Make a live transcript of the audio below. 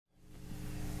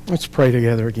Let's pray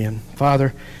together again.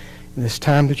 Father, in this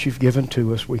time that you've given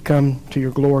to us, we come to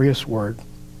your glorious word.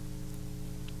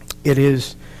 It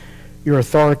is your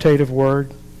authoritative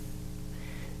word.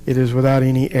 It is without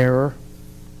any error.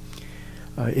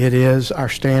 It is our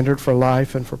standard for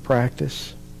life and for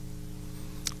practice.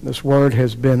 This word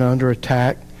has been under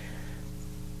attack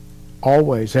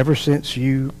always, ever since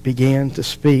you began to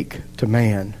speak to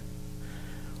man.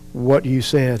 What you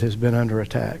said has been under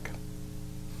attack.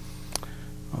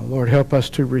 Lord, help us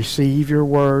to receive your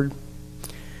word.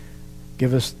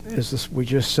 Give us, as we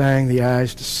just sang, the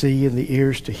eyes to see and the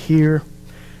ears to hear.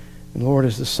 And Lord,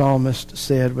 as the psalmist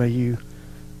said, may you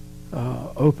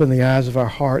open the eyes of our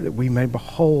heart that we may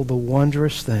behold the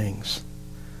wondrous things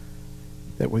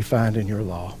that we find in your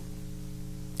law.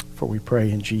 For we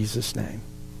pray in Jesus' name.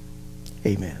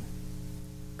 Amen.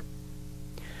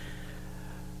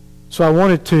 So I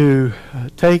wanted to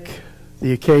take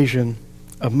the occasion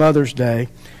of Mother's Day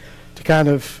to kind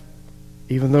of,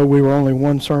 even though we were only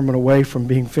one sermon away from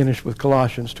being finished with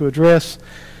Colossians, to address,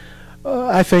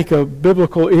 I think, a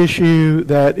biblical issue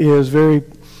that is very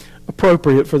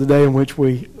appropriate for the day in which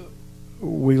we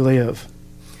live.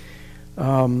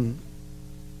 I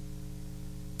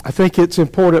think it's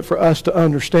important for us to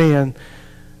understand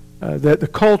that the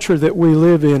culture that we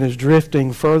live in is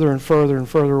drifting further and further and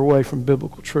further away from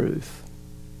biblical truth.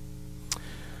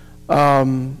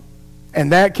 And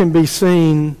that can be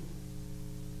seen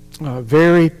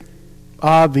very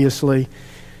obviously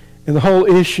in the whole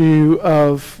issue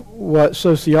of what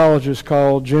sociologists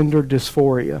call gender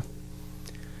dysphoria.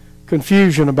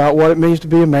 Confusion about what it means to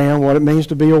be a man, what it means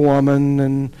to be a woman,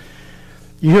 and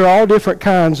you hear all different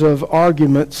kinds of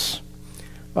arguments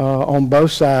on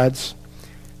both sides.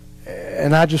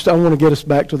 And I want to get us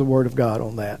back to the Word of God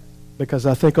on that, because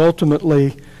I think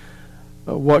ultimately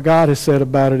what God has said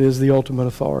about it is the ultimate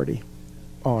authority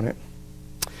on it.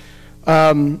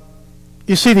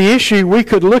 You see, the issue, we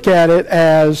could look at it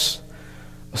as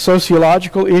a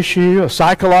sociological issue, a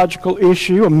psychological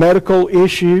issue, a medical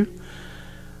issue,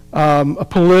 a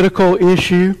political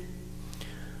issue.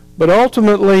 But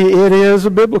ultimately, it is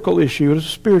a biblical issue. It is a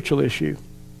spiritual issue.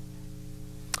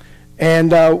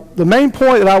 And the main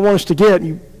point that I want us to get,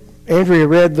 Andrea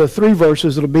read the 3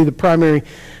 verses that will be the primary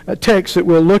text that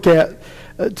we'll look at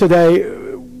today.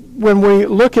 When we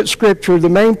look at Scripture, the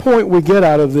main point we get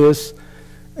out of this,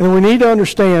 and we need to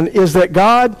understand, is that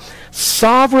God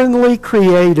sovereignly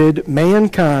created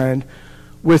mankind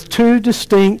with 2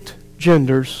 distinct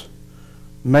genders,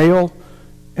 male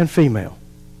and female.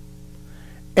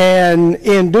 And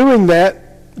in doing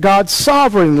that, God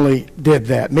sovereignly did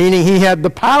that, meaning he had the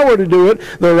power to do it,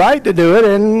 the right to do it,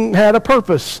 and had a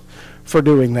purpose for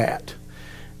doing that.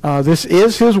 This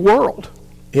is his world.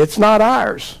 It's not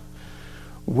ours.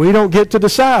 We don't get to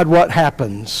decide what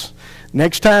happens.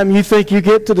 Next time you think you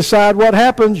get to decide what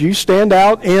happens, you stand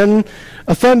out in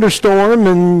a thunderstorm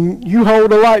and you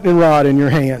hold a lightning rod in your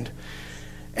hand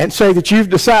and say that you've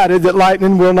decided that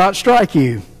lightning will not strike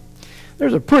you.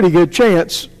 There's a pretty good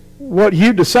chance what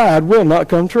you decide will not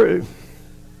come true.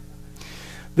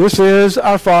 This is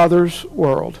our Father's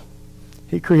world.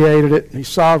 He created it, he's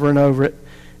sovereign over it,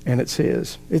 and it's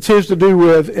his. It's his to do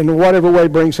with in whatever way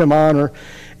brings him honor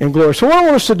and glory. So what I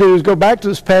want us to do is go back to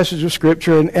this passage of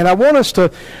Scripture, and I want us to,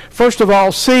 first of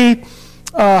all, see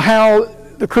how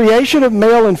the creation of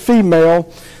male and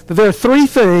female, that there are 3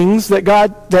 things that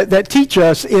God that teach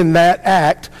us in that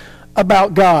act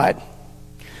about God.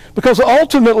 Because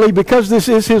ultimately, because this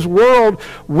is his world,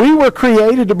 we were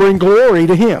created to bring glory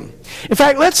to him. In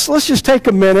fact, let's just take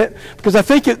a minute, because I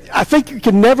think you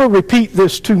can never repeat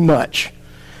this too much,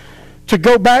 to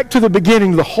go back to the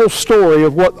beginning, the whole story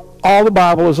of what all the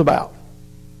Bible is about.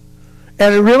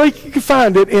 And really, you can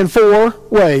find it in 4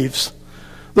 waves.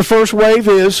 The first wave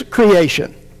is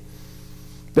creation.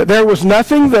 That there was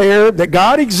nothing there, that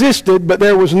God existed, but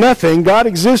there was nothing. God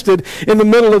existed in the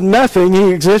middle of nothing. He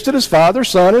existed as Father,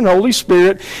 Son, and Holy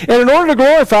Spirit. And in order to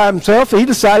glorify himself, he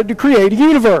decided to create a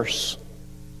universe,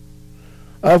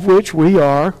 of which we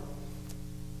are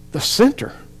the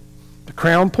center, the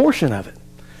crown portion of it.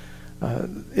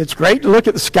 It's great to look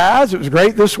at the skies. It was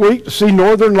great this week to see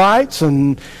northern lights,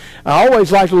 and I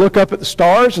always like to look up at the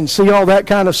stars and see all that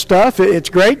kind of stuff. It's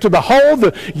great to behold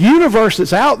the universe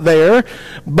that's out there,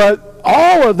 but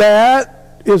all of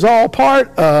that is all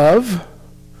part of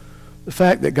the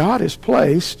fact that God has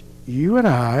placed you and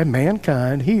I,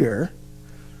 mankind, here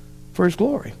for his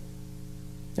glory.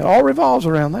 It all revolves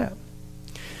around that.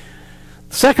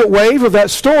 The second wave of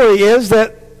that story is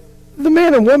that the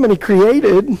man and woman he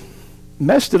created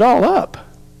messed it all up.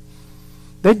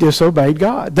 They disobeyed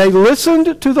God. They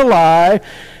listened to the lie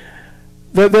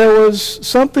that there was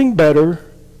something better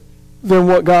than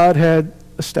what God had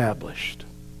established.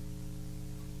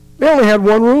 They only had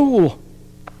one rule.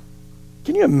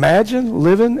 Can you imagine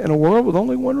living in a world with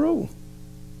only one rule?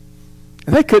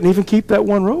 And they couldn't even keep that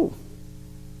one rule.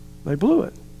 They blew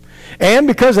it. And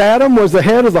because Adam was the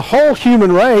head of the whole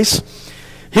human race,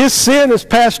 his sin is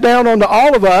passed down onto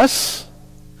all of us,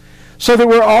 so that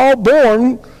we're all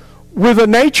born with a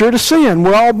nature to sin.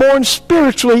 We're all born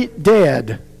spiritually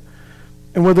dead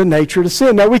and with a nature to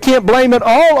sin. Now, we can't blame it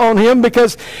all on him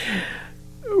because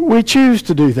we choose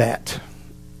to do that.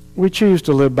 We choose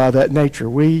to live by that nature.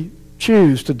 We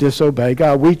choose to disobey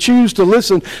God. We choose to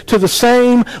listen to the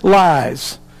same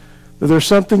lies, that there's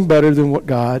something better than what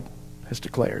God has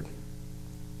declared.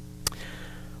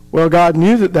 Well, God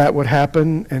knew that that would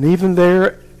happen, and even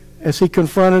there, as he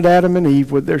confronted Adam and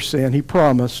Eve with their sin, he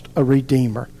promised a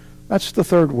Redeemer. That's the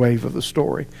third wave of the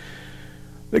story.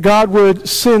 That God would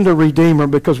send a Redeemer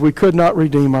because we could not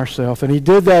redeem ourselves. And he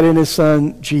did that in his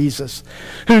Son, Jesus,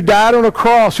 who died on a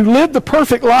cross, who lived the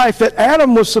perfect life that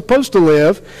Adam was supposed to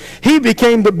live. He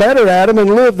became the better Adam and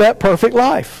lived that perfect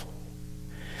life.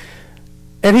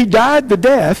 And he died the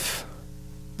death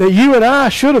that you and I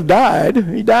should have died.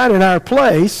 He died in our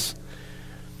place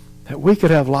that we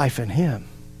could have life in him.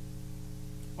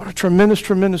 What a tremendous,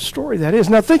 tremendous story that is.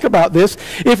 Now think about this.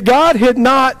 If God had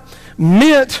not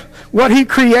meant what he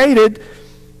created,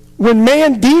 when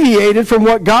man deviated from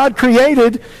what God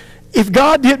created, if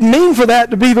God didn't mean for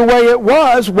that to be the way it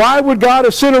was, why would God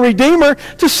have sent a Redeemer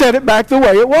to set it back the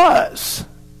way it was?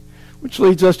 Which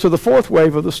leads us to the fourth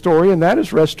wave of the story, and that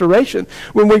is restoration.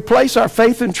 When we place our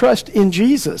faith and trust in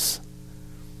Jesus,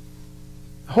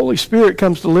 the Holy Spirit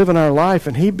comes to live in our life,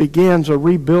 and he begins a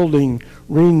rebuilding,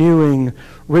 renewing,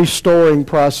 restoring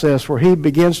process where he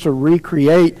begins to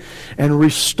recreate and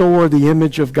restore the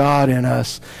image of God in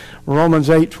us. Romans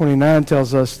 8:29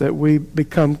 tells us that we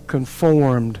become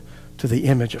conformed to the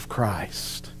image of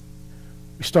Christ.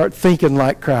 We start thinking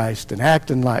like Christ and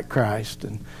acting like Christ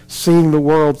and seeing the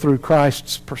world through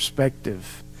Christ's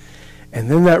perspective. And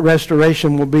then that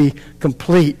restoration will be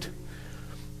complete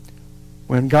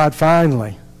when God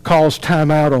finally calls time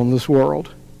out on this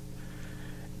world.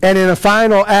 And in a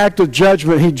final act of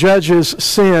judgment, he judges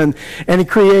sin, and he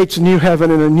creates a new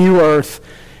heaven and a new earth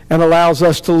and allows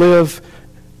us to live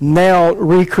now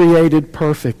recreated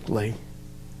perfectly.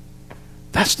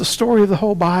 That's the story of the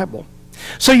whole Bible.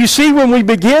 So you see, when we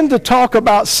begin to talk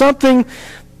about something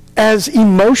as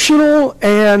emotional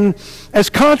and as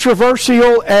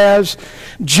controversial as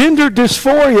gender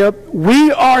dysphoria,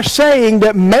 we are saying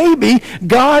that maybe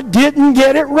God didn't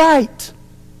get it right.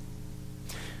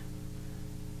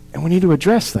 And we need to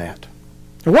address that.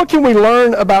 And what can we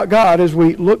learn about God as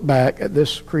we look back at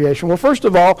this creation? Well, first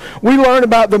of all, we learn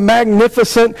about the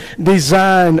magnificent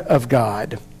design of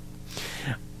God.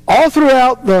 All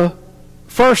throughout the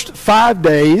first 5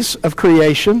 days of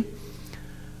creation,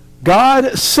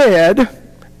 God said,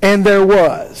 and there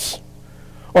was.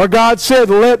 Or God said,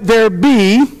 let there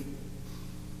be,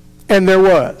 and there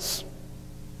was.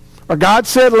 Or God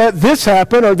said, let this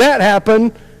happen or that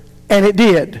happen, and it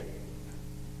did.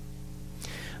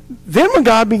 Then when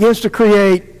God begins to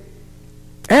create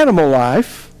animal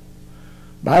life,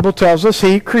 the Bible tells us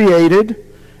he created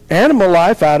animal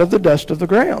life out of the dust of the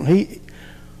ground.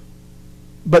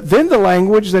 But then the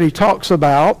language that he talks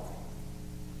about,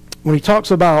 when he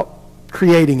talks about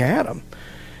creating Adam,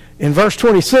 in verse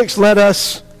 26, let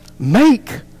us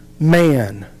make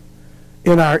man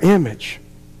in our image.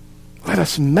 Let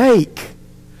us make.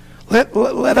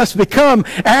 Let us become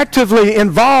actively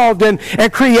involved and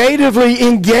creatively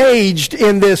engaged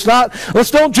in this.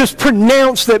 Let's don't just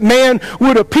pronounce that man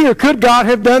would appear. Could God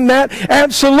have done that?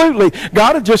 Absolutely.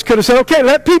 God just could have said, okay,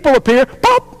 let people appear.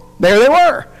 Pop! There they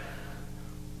were.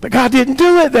 But God didn't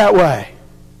do it that way.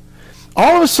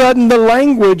 All of a sudden, the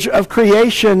language of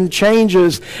creation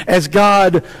changes as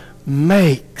God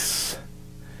makes.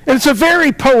 And it's a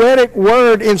very poetic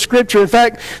word in Scripture. In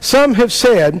fact, some have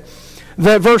said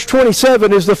that verse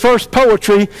 27 is the first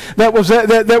poetry that was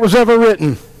ever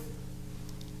written.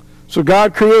 So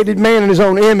God created man in his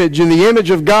own image. In the image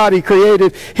of God, he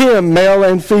created him, male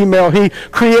and female. He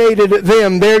created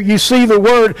them. There you see the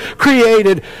word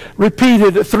created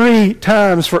repeated 3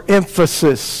 times for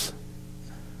emphasis.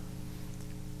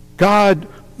 God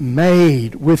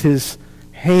made with his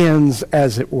hands,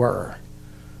 as it were,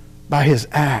 by his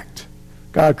act.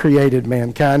 God created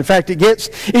mankind. In fact, it gets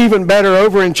even better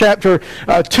over in chapter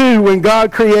 2 when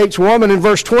God creates woman. In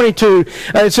verse 22,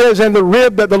 it says, "And the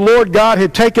rib that the Lord God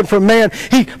had taken from man,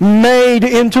 he made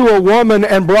into a woman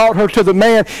and brought her to the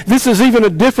man." This is even a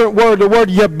different word, the word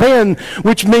yaben,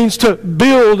 which means to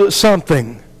build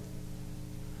something.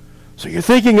 So you're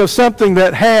thinking of something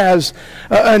that has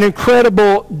an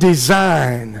incredible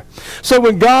design. So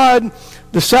when God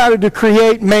decided to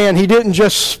create man, he didn't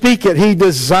just speak it, he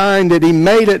designed it, he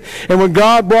made it. And when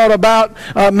God brought about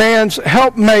man's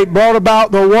helpmate, brought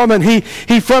about the woman, he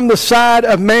from the side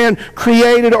of man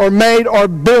created or made or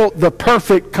built the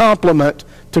perfect complement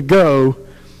to go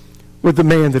with the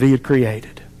man that he had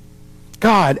created.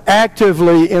 God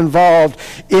actively involved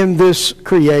in this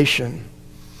creation.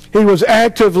 He was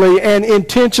actively and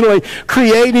intentionally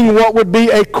creating what would be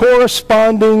a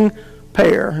corresponding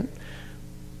pair.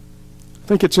 I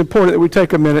think it's important that we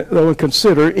take a minute, though, and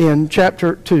consider in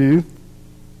chapter 2.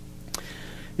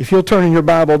 If you'll turn in your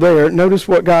Bible there, notice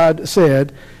what God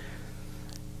said.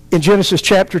 In Genesis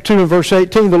chapter 2 and verse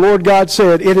 18, the Lord God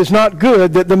said, "It is not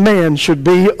good that the man should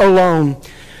be alone.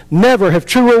 Never have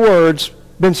truer words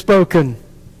been spoken."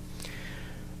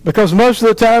 Because most of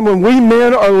the time when we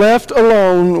men are left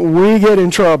alone, we get in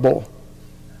trouble.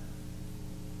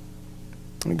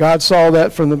 And God saw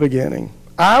that from the beginning.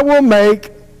 "I will make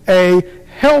a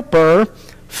helper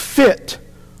fit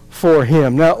for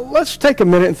him." Now, let's take a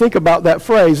minute and think about that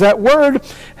phrase. That word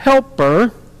helper,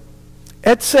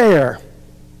 etzer.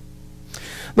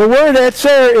 The word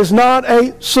etzer is not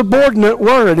a subordinate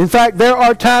word. In fact, there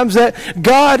are times that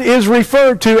God is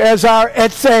referred to as our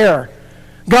etzer.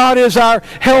 God is our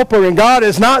helper, and God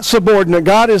is not subordinate.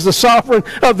 God is the sovereign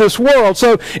of this world.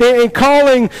 So in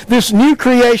calling this new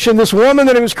creation, this woman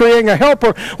that he was creating a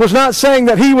helper, was not saying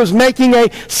that he was making a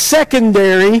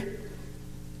secondary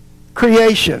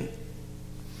creation.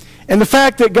 And the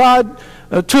fact that God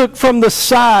took from the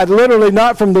side, literally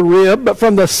not from the rib, but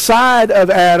from the side of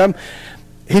Adam,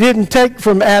 he didn't take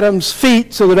from Adam's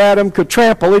feet so that Adam could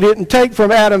trample. He didn't take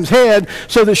from Adam's head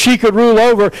so that she could rule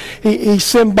over. He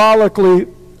symbolically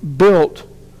built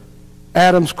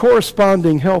Adam's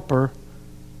corresponding helper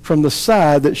from the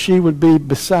side that she would be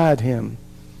beside him.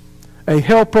 A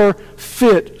helper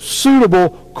fit,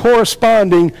 suitable,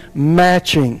 corresponding,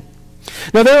 matching.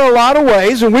 Now there are a lot of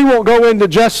ways, and we won't go into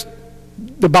just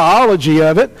the biology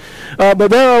of it, but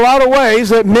there are a lot of ways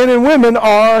that men and women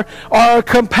are a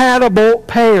compatible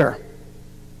pair.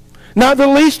 Not the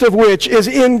least of which is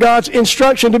in God's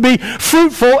instruction to be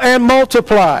fruitful and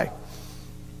multiply.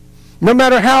 No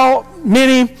matter how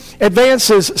many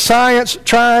advances science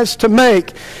tries to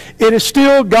make, it is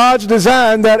still God's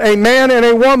design that a man and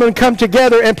a woman come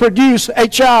together and produce a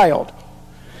child.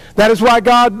 That is why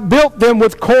God built them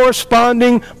with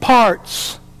corresponding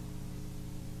parts.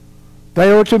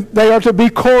 They are to be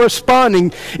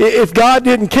corresponding. If God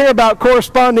didn't care about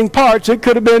corresponding parts, it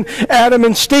could have been Adam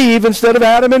and Steve instead of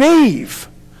Adam and Eve.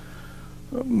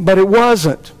 But it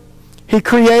wasn't. He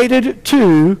created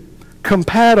two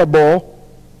compatible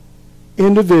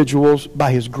individuals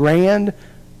by his grand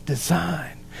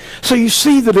design. So you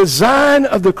see, the design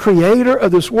of the creator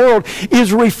of this world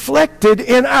is reflected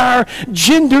in our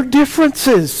gender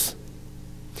differences.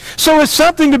 So it's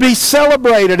something to be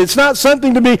celebrated. It's not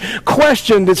something to be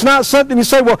questioned. It's not something to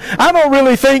say, well, I don't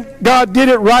really think God did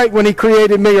it right when he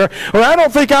created me, or I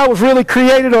don't think I was really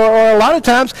created, or a lot of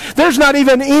times there's not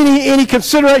even any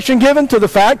consideration given to the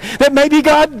fact that maybe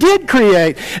God did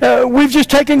create. We've just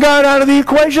taken God out of the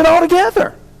equation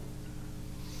altogether.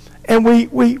 And we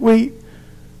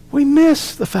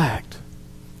miss the fact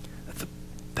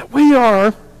that we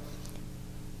are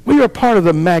part of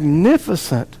the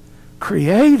magnificent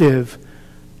creative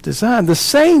design. The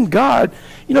same God,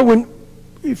 you know,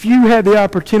 if you had the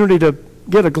opportunity to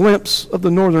get a glimpse of the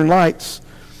Northern Lights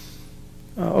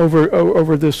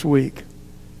over this week,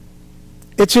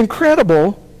 it's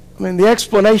incredible. I mean, the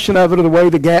explanation of it, or the way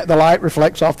the light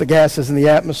reflects off the gases in the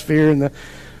atmosphere, and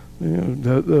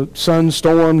the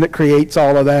sunstorm that creates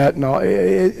all of that, and all,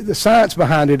 the science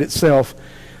behind it itself,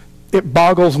 it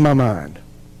boggles my mind.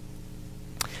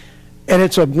 And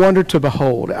it's a wonder to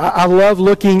behold. I love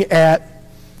looking at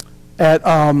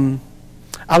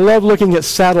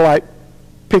satellite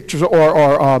pictures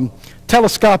or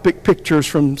telescopic pictures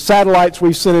from satellites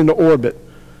we've sent into orbit,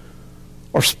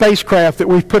 or spacecraft that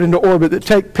we've put into orbit that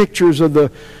take pictures of the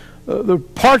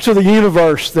parts of the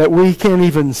universe that we can't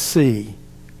even see.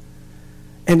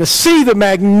 And to see the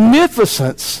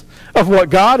magnificence of what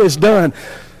God has done.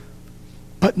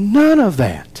 But none of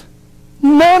that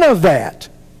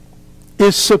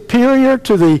is superior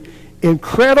to the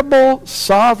incredible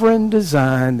sovereign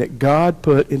design that God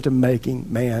put into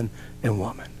making man and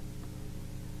woman.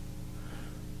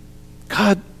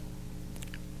 God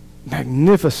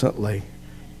magnificently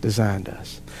designed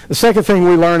us. The second thing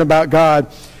we learn about God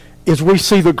is we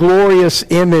see the glorious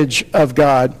image of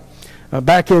God.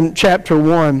 Back in chapter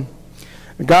 1,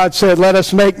 God said, "Let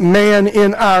us make man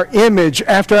in our image,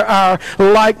 after our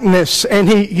likeness." And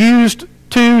he used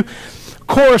two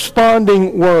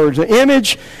corresponding words. An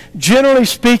image, generally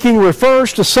speaking,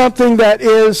 refers to something that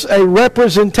is a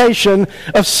representation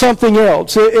of something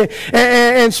else.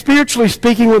 And spiritually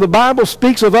speaking, when the Bible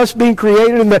speaks of us being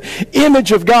created in the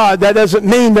image of God, that doesn't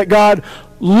mean that God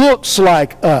looks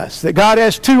like us, that God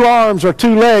has two arms or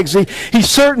two legs. He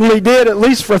certainly did, at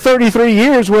least for 33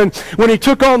 years when he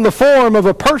took on the form of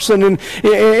a person and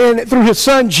through his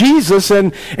son Jesus,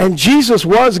 and Jesus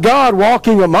was God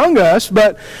walking among us.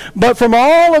 But from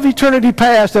all of eternity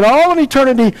past and all of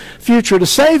eternity future, to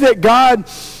say that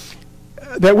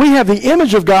that we have the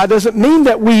image of God doesn't mean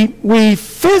that we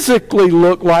physically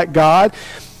look like God.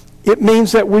 It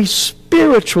means that we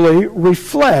spiritually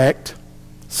reflect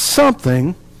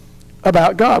something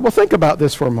about God. Well, think about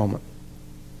this for a moment.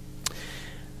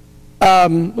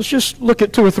 Let's just look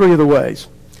at two or three of the ways.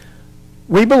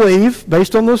 We believe,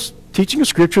 based on this teaching of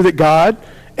Scripture, that God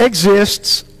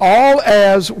exists all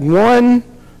as one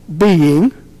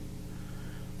being,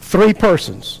 three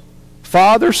persons: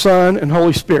 Father, Son, and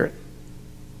Holy Spirit.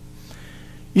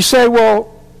 You say,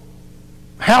 well,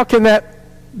 how can that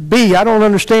be? I don't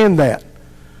understand that.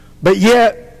 But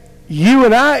yet, you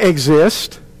and I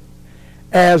exist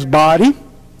as body,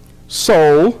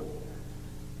 soul,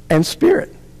 and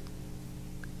spirit.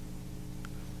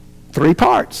 Three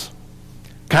parts.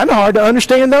 Kind of hard to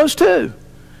understand those two.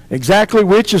 Exactly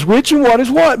which is which and what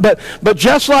is what. But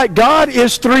just like God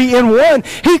is three in one,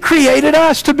 he created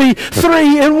us to be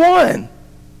three in one.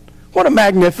 What a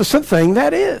magnificent thing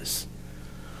that is.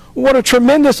 What a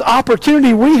tremendous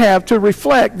opportunity we have to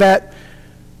reflect that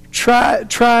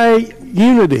tri-unity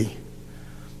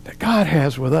that God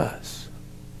has with us.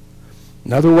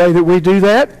 Another way that we do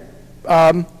that,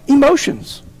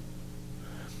 emotions.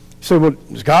 So, well,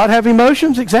 does God have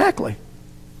emotions? Exactly.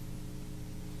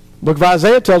 The book of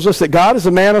Isaiah tells us that God is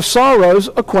a man of sorrows,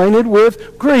 acquainted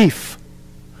with grief.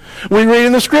 We read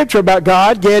in the Scripture about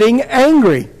God getting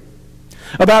angry,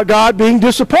 about God being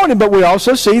disappointed, but we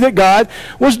also see that God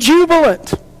was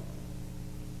jubilant,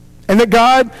 and that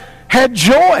God had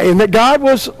joy, and that God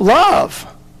was love.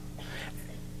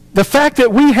 The fact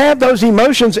that we have those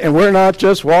emotions, and we're not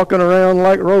just walking around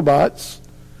like robots.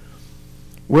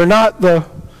 We're not the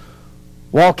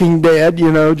Walking Dead,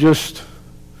 just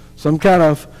some kind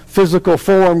of physical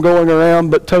form going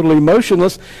around but totally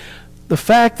motionless. The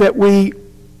fact that we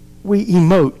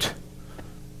emote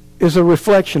is a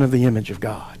reflection of the image of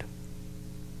God.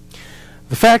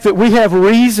 The fact that we have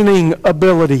reasoning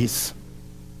abilities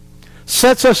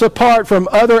sets us apart from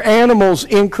other animals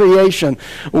in creation.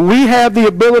 We have the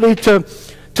ability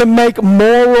to make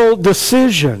moral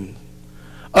decisions.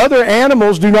 Other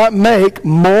animals do not make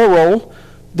moral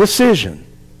decisions.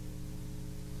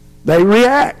 They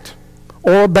react,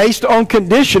 or based on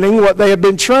conditioning, what they have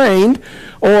been trained,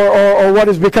 or what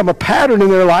has become a pattern in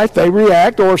their life, they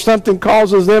react, or something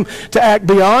causes them to act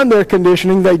beyond their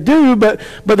conditioning, they do, but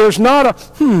there's not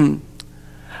a,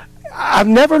 I've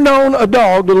never known a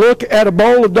dog to look at a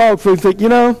bowl of dog food and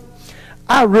think,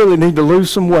 I really need to lose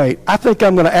some weight. I think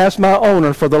I'm going to ask my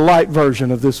owner for the light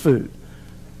version of this food.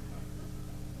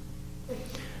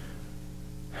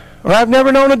 Or I've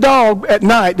never known a dog at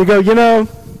night to go,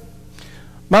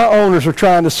 my owners are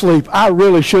trying to sleep. I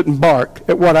really shouldn't bark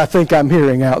at what I think I'm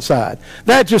hearing outside.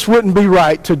 That just wouldn't be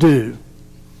right to do.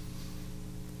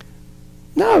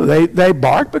 No, they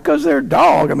bark because they're a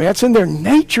dog. I mean, that's in their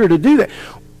nature to do that.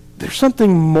 There's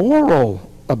something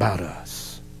moral about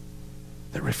us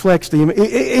that reflects the image.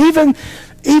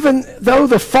 Even though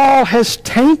the fall has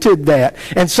tainted that,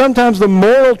 and sometimes the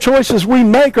moral choices we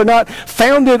make are not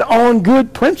founded on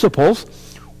good principles,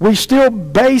 we still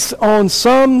base on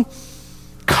some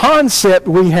concept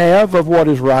we have of what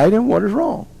is right and what is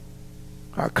wrong.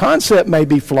 Our concept may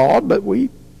be flawed, but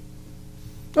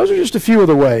those are just a few of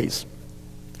the ways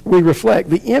we reflect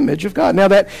the image of God. Now,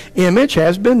 that image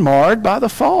has been marred by the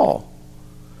fall.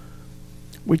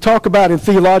 We talk about in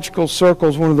theological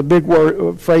circles, one of the big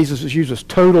phrases is used as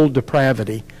total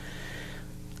depravity.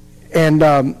 And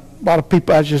a lot of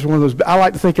people, that's just one of those, I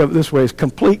like to think of it this way, as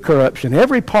complete corruption.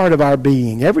 Every part of our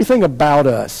being, everything about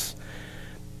us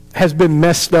has been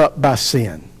messed up by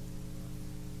sin.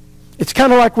 It's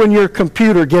kind of like when your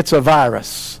computer gets a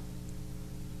virus.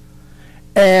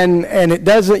 And it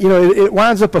doesn't, it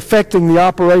winds up affecting the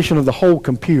operation of the whole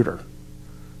computer,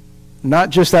 not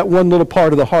just that one little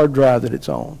part of the hard drive that it's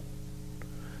on.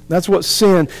 That's what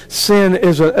sin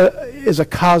is a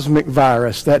cosmic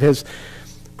virus that has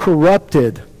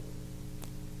corrupted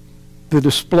the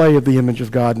display of the image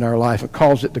of God in our life and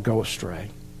caused it to go astray.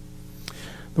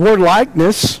 The word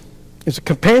likeness is a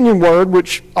companion word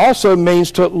which also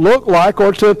means to look like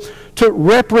or to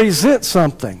represent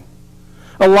something.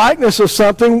 A likeness of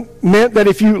something meant that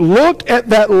if you looked at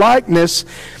that likeness,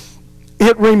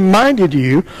 it reminded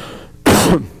you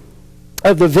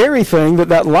of the very thing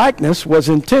that likeness was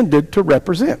intended to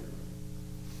represent.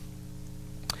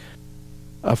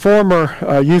 A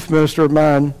former youth minister of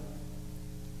mine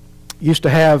used to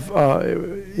have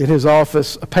in his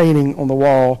office a painting on the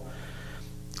wall.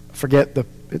 I forget the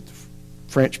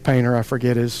French painter, I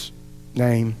forget his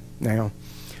name now,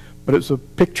 but it was a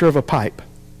picture of a pipe.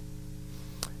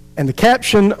 And the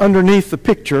caption underneath the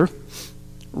picture,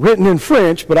 written in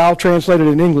French, but I'll translate it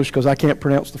in English because I can't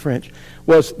pronounce the French,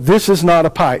 was, "This is not a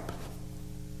pipe."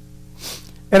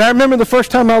 And I remember the first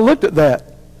time I looked at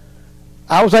that,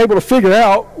 I was able to figure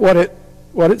out what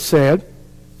it said.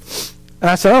 And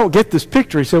I said, "I don't get this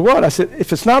picture." He said, "What?" I said,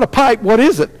 "If it's not a pipe, what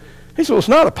is it?" He said, "Well, it's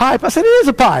not a pipe." I said, "It is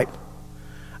a pipe.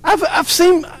 I've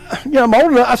seen, I'm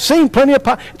old enough, I've seen plenty of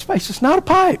pipes." It's not a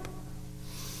pipe.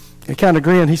 He kind of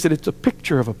grinned. He said, "It's a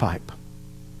picture of a pipe."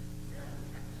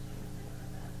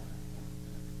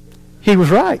 He was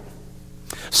right.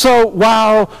 So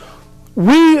while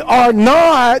we are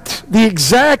not the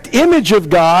exact image of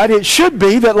God, it should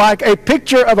be that like a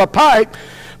picture of a pipe,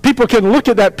 people can look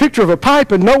at that picture of a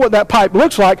pipe and know what that pipe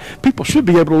looks like. People should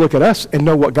be able to look at us and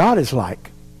know what God is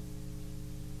like.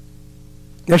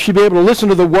 They should be able to listen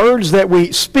to the words that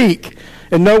we speak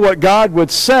and know what God would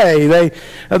say.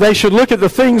 They should look at the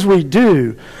things we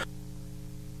do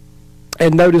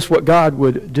and notice what God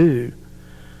would do.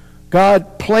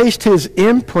 God placed his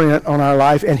imprint on our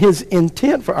life and his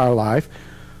intent for our life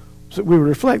so that we would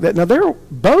reflect that. Now,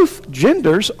 both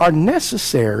genders are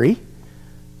necessary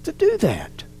to do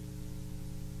that.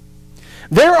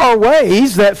 There are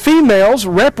ways that females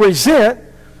represent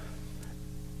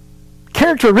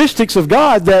characteristics of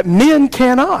God that men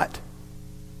cannot.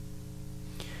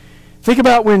 Think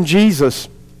about when Jesus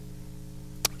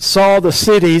saw the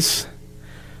cities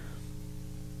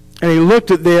and he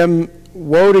looked at them.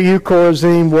 "Woe to you,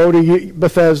 Chorazin, woe to you,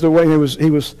 Bethesda." He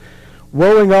was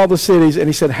woeing all the cities, and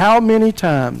he said, "How many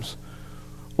times,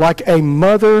 like a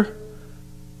mother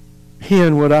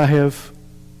hen, would I have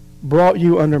brought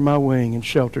you under my wing and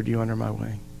sheltered you under my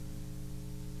wing?"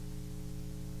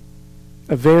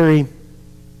 A very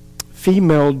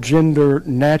female gender,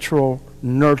 natural,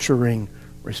 nurturing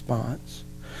response.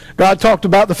 God talked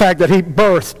about the fact that he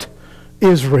birthed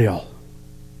Israel.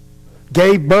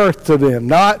 Gave birth to them,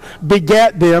 not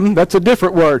begat them, that's a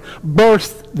different word,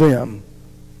 birthed them.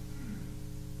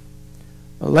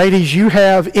 Ladies, you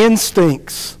have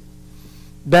instincts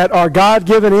that are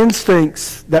God-given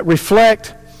instincts that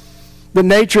reflect the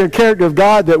nature and character of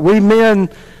God that we men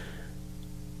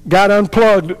got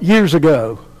unplugged years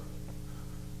ago.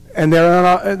 And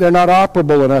they're not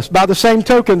operable in us. By the same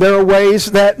token, there are ways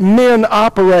that men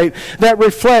operate that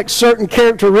reflect certain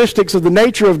characteristics of the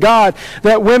nature of God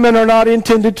that women are not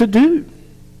intended to do.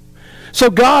 So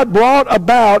God brought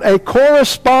about a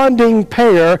corresponding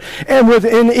pair, and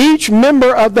within each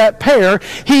member of that pair,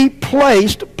 he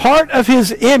placed part of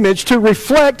his image to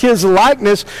reflect his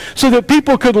likeness so that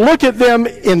people could look at them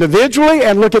individually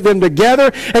and look at them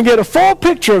together and get a full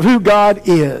picture of who God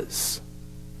is.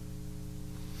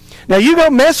 Now you go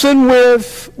messing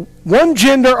with one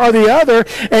gender or the other,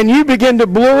 and you begin to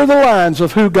blur the lines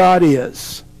of who God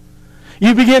is.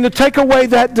 You begin to take away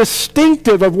that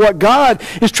distinctive of what God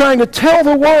is trying to tell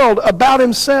the world about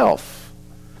himself.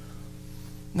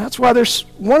 And that's why there's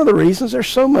one of the reasons there's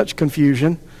so much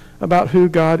confusion about who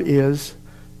God is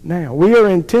now. We are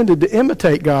intended to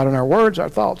imitate God in our words, our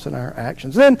thoughts, and our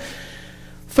actions. Then,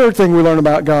 third thing we learn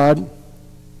about God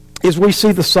is we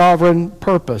see the sovereign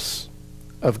purpose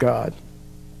of God.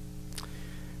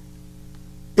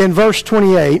 In verse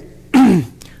 28,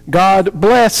 God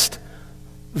blessed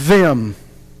them,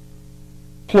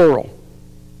 plural.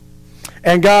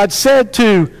 And God said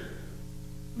to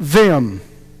them,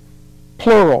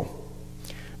 plural,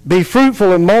 "Be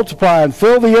fruitful and multiply and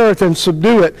fill the earth and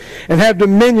subdue it and have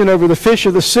dominion over the fish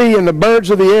of the sea and the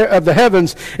birds of the air, of the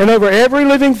heavens, and over every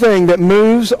living thing that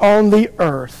moves on the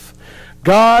earth."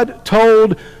 God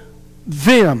told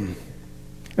them.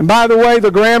 And by the way,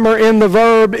 the grammar in the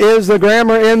verb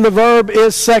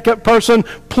is second person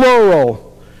plural.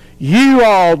 You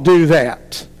all do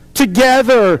that.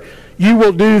 Together you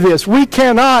will do this. We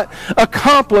cannot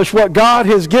accomplish what God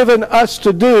has given us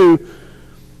to do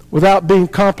without being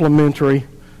complementary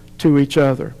to each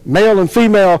other. Male and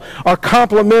female are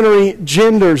complementary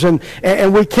genders, and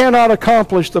we cannot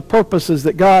accomplish the purposes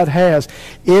that God has.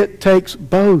 It takes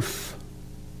both.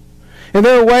 And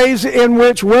there are ways in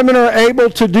which women are able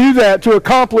to do that, to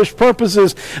accomplish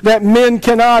purposes that men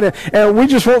cannot. And we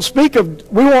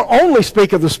won't only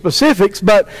speak of the specifics,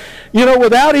 but,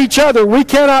 without each other, we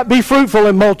cannot be fruitful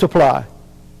and multiply.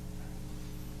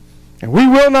 And we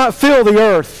will not fill the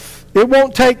earth. It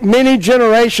won't take many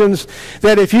generations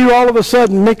that if you all of a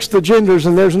sudden mix the genders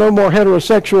and there's no more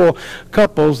heterosexual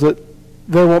couples, that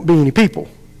there won't be any people.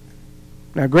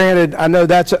 Now, granted, I know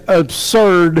that's an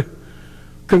absurd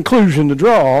conclusion to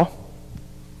draw,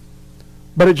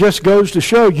 but it just goes to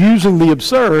show, using the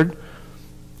absurd,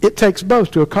 it takes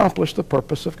both to accomplish the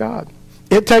purpose of God.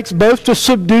 It takes both to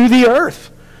subdue the earth,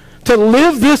 to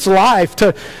live this life,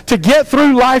 to get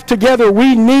through life together.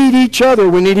 We need each other.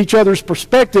 We need each other's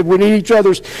perspective. We need each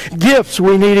other's gifts.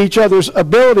 We need each other's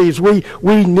abilities. We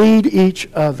need each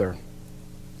other.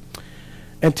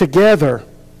 And together,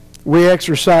 we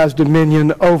exercise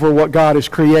dominion over what God has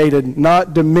created,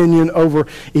 not dominion over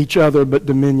each other, but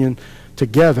dominion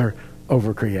together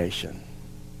over creation.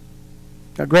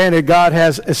 Now, granted, God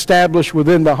has established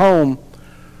within the home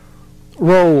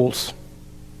roles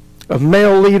of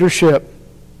male leadership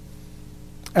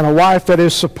and a wife that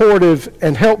is supportive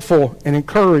and helpful and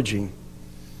encouraging.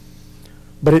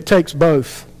 But it takes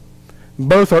both.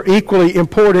 Both are equally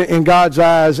important in God's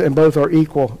eyes, and both are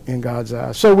equal in God's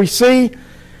eyes. So we see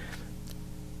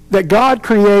that God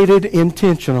created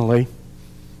intentionally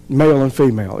male and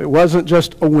female. It wasn't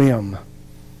just a whim.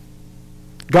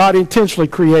 God intentionally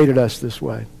created us this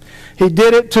way. He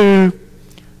did it to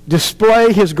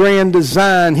display His grand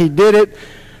design. He did it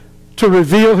to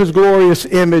reveal His glorious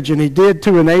image, and He did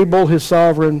to enable His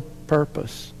sovereign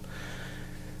purpose.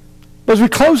 As we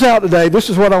close out today, this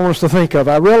is what I want us to think of.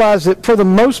 I realize that for the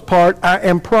most part, I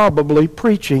am probably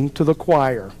preaching to the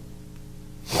choir.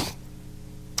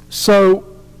 So,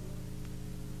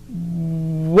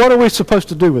 what are we supposed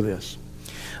to do with this?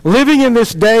 Living in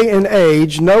this day and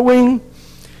age, knowing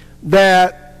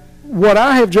that what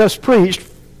I have just preached,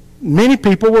 many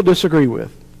people will disagree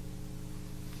with.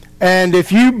 And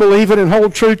if you believe it and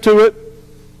hold true to it,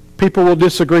 people will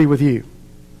disagree with you.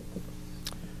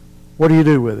 What do you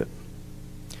do with it?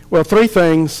 Well, three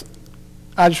things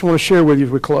I just want to share with you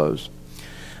as we close.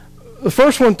 The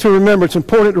first one to remember, it's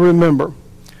important to remember,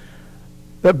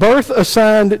 that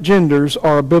birth-assigned genders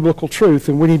are a biblical truth,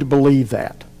 and we need to believe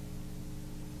that.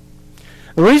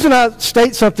 The reason I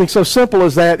state something so simple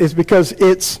as that is because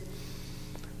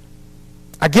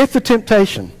I get the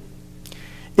temptation.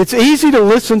 It's easy to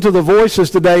listen to the voices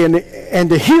today and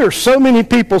to hear so many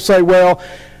people say, well,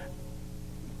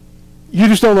 you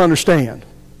just don't understand.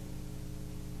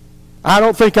 I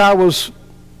don't think I was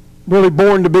really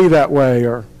born to be that way,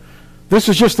 or this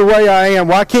is just the way I am.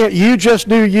 Why can't you just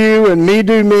do you and me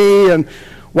do me? And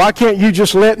why can't you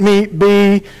just let me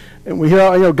be? And we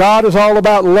hear, God is all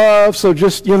about love. So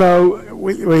just,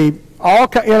 all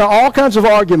kinds of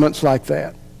arguments like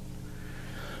that.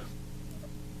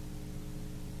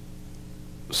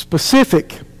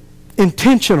 Specific,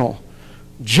 intentional,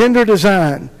 gender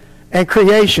design and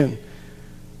creation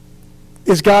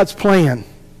is God's plan.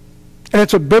 And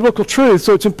it's a biblical truth.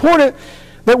 So it's important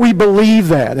that we believe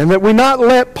that, and that we not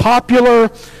let popular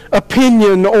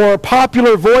opinion or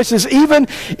popular voices, even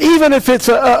if it's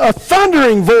a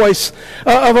thundering voice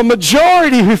of a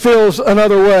majority who feels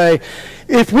another way,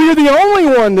 if we're the only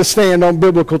one to stand on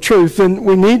biblical truth, then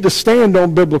we need to stand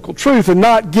on biblical truth and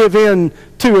not give in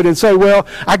to it and say, well,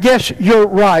 I guess you're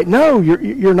right. No,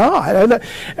 you're not.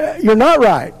 You're not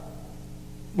right.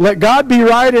 Let God be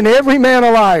right and every man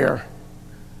a liar,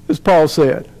 as Paul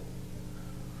said.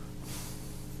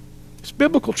 It's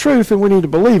biblical truth, and we need to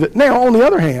believe it. Now, on the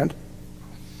other hand,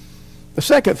 the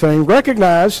second thing,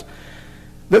 recognize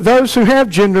that those who have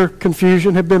gender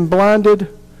confusion have been blinded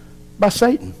by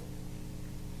Satan.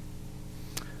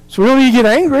 So we don't need to get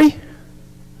angry.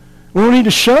 We don't need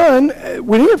to shun.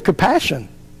 We need to have compassion.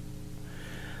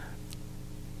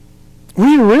 We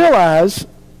need to realize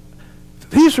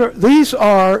these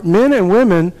are men and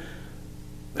women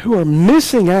who are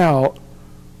missing out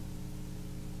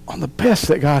on the best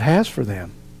that God has for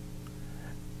them.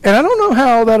 And I don't know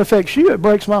how that affects you. It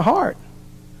breaks my heart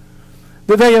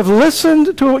that they have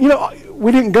listened to,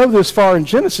 we didn't go this far in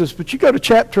Genesis, but you go to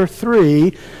chapter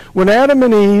 3, when Adam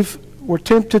and Eve were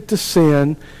tempted to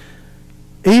sin,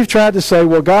 Eve tried to say,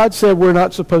 well, God said we're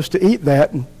not supposed to eat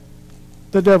that. And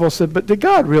the devil said, but did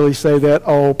God really say that?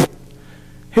 Oh,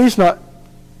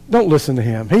 Don't listen to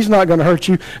him. He's not going to hurt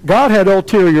you. God had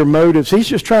ulterior motives. He's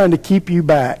just trying to keep you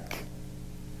back.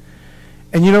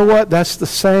 And you know what? That's the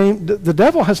same. The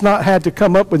devil has not had to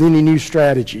come up with any new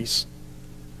strategies.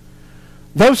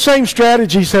 Those same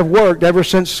strategies have worked ever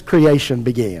since creation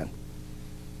began.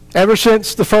 Ever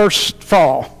since the first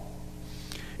fall.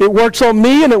 It works on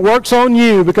me and it works on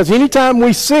you, because anytime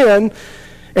we sin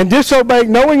and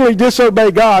knowingly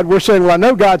disobey God, we're saying, well, I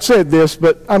know God said this,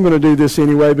 but I'm going to do this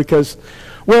anyway because,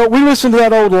 well, we listen to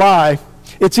that old lie.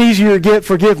 It's easier to get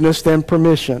forgiveness than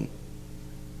permission.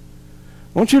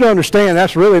 I want you to understand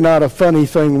that's really not a funny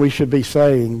thing we should be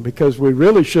saying, because we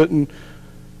really shouldn't.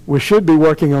 We should be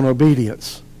working on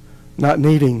obedience, not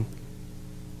needing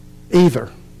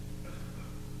either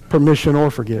permission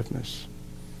or forgiveness.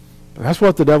 But that's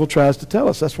what the devil tries to tell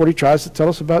us. That's what he tries to tell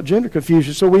us about gender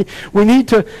confusion. So we need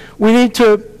to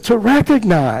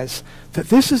recognize that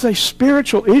this is a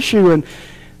spiritual issue, and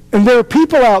there are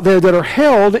people out there that are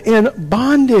held in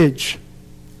bondage.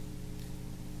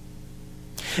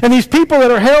 And these people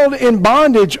that are held in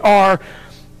bondage have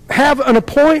an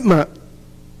appointment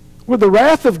with the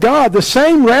wrath of God, the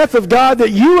same wrath of God that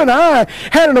you and I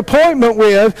had an appointment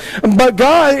with, but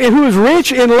God, who is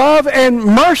rich in love and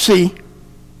mercy,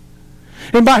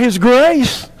 and by his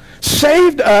grace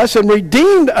saved us and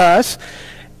redeemed us.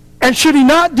 And should he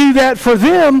not do that for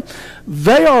them,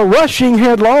 they are rushing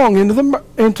headlong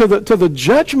into the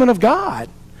judgment of God.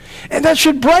 And that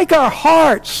should break our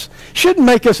hearts. It shouldn't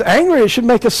make us angry. It should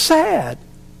make us sad.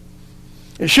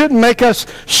 It shouldn't make us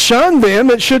shun them.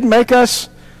 It should make us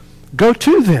go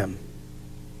to them,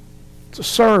 to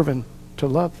serve and to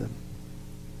love them.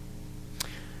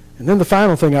 And then the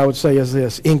final thing I would say is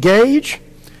this: engage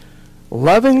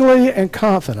lovingly and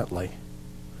confidently,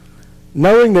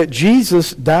 knowing that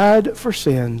Jesus died for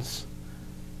sins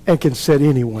and can set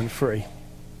anyone free.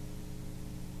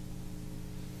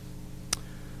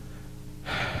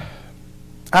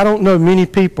 I don't know many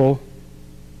people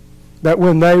that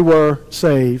when they were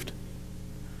saved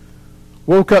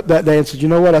woke up that day and said, you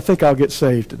know what, I think I'll get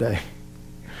saved today.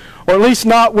 Or at least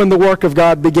not when the work of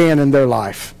God began in their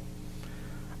life.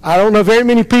 I don't know very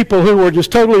many people who were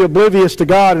just totally oblivious to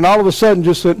God and all of a sudden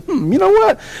just said, you know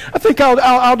what, I think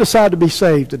I'll decide to be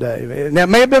saved today. And that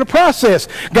may have been a process.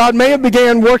 God may have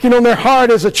began working on their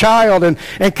heart as a child and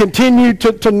continued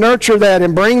to nurture that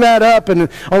and bring that up, and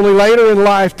only later in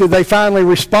life did they finally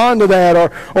respond to that,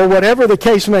 or whatever the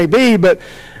case may be. But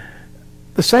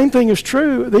the same thing is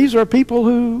true. These are people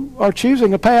who are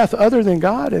choosing a path other than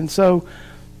God. And so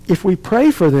if we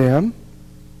pray for them,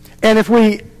 and if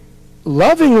we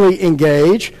lovingly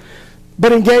engage,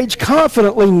 but engage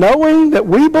confidently, knowing that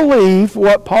we believe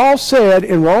what Paul said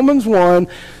in Romans 1,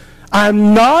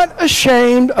 I'm not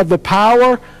ashamed of the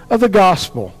power of the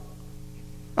gospel.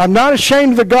 I'm not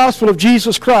ashamed of the gospel of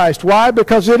Jesus Christ. Why?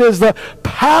 Because it is the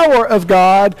power of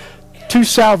God to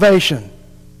salvation.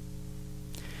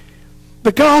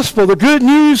 The gospel, the good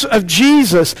news of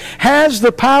Jesus, has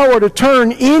the power to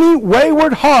turn any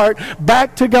wayward heart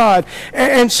back to God.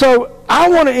 And so I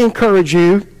want to encourage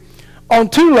you on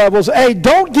two levels. A,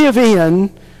 don't give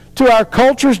in to our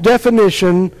culture's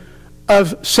definition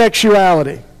of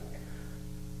sexuality,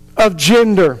 of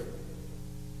gender.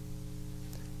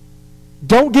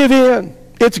 Don't give in.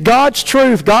 It's God's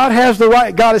truth. God has the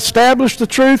right. God established the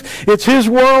truth. It's His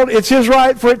world. It's His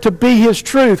right for it to be His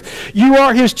truth. You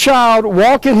are His child.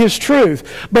 Walk in His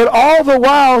truth. But all the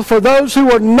while, for those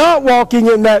who are not walking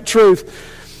in that truth,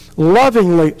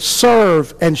 lovingly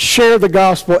serve and share the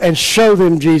gospel and show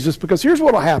them Jesus. Because here's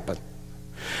what will happen.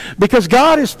 Because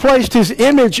God has placed His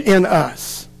image in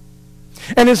us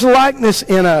and His likeness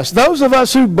in us. Those of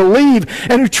us who believe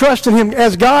and who trust in Him,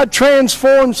 as God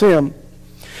transforms Him,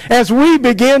 as we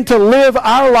begin to live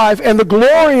our life and the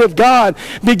glory of God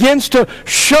begins to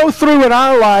show through in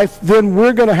our life, then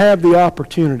we're going to have the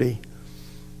opportunity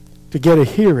to get a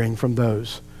hearing from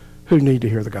those who need to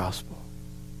hear the gospel.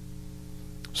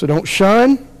 So don't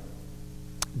shun,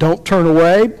 don't turn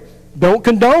away, don't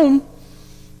condone.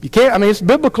 You can't, it's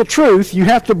biblical truth. You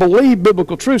have to believe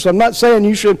biblical truth. So I'm not saying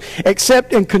you should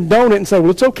accept and condone it and say,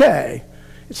 well, it's okay.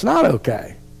 It's not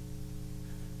okay.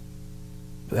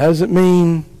 But that doesn't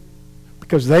mean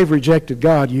because they've rejected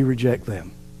God, you reject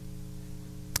them.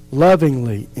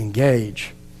 Lovingly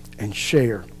engage and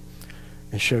share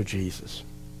and show Jesus.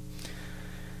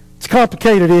 It's a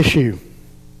complicated issue.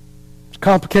 It's a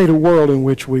complicated world in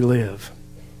which we live.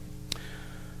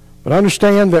 But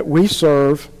understand that we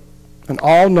serve an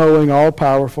all-knowing,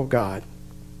 all-powerful God.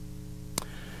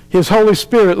 His Holy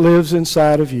Spirit lives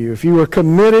inside of you. If you are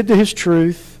committed to His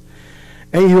truth,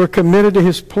 and you are committed to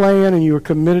His plan, and you are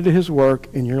committed to His work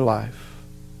in your life,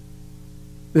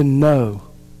 then know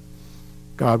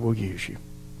God will use you.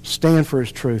 Stand for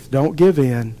His truth. Don't give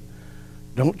in.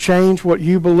 Don't change what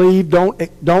you believe.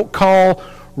 Don't call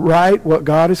right what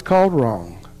God has called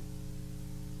wrong.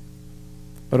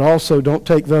 But also don't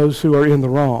take those who are in the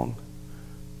wrong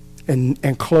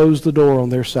and close the door on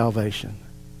their salvation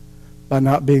by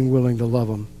not being willing to love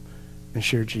them and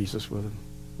share Jesus with them.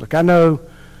 Look, I know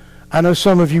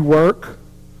some of you work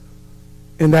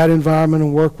in that environment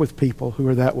and work with people who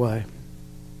are that way.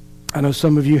 I know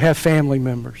some of you have family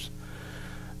members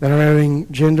that are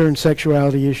having gender and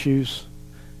sexuality issues.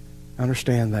 I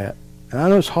understand that. And I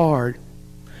know it's hard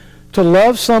to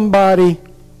love somebody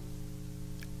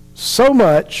so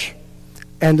much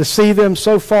and to see them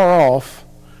so far off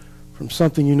from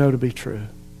something you know to be true.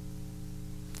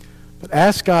 But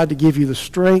ask God to give you the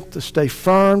strength to stay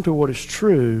firm to what is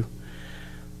true,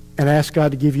 and ask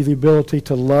God to give you the ability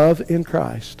to love in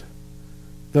Christ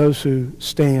those who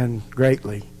stand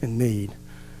greatly in need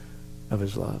of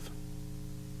His love.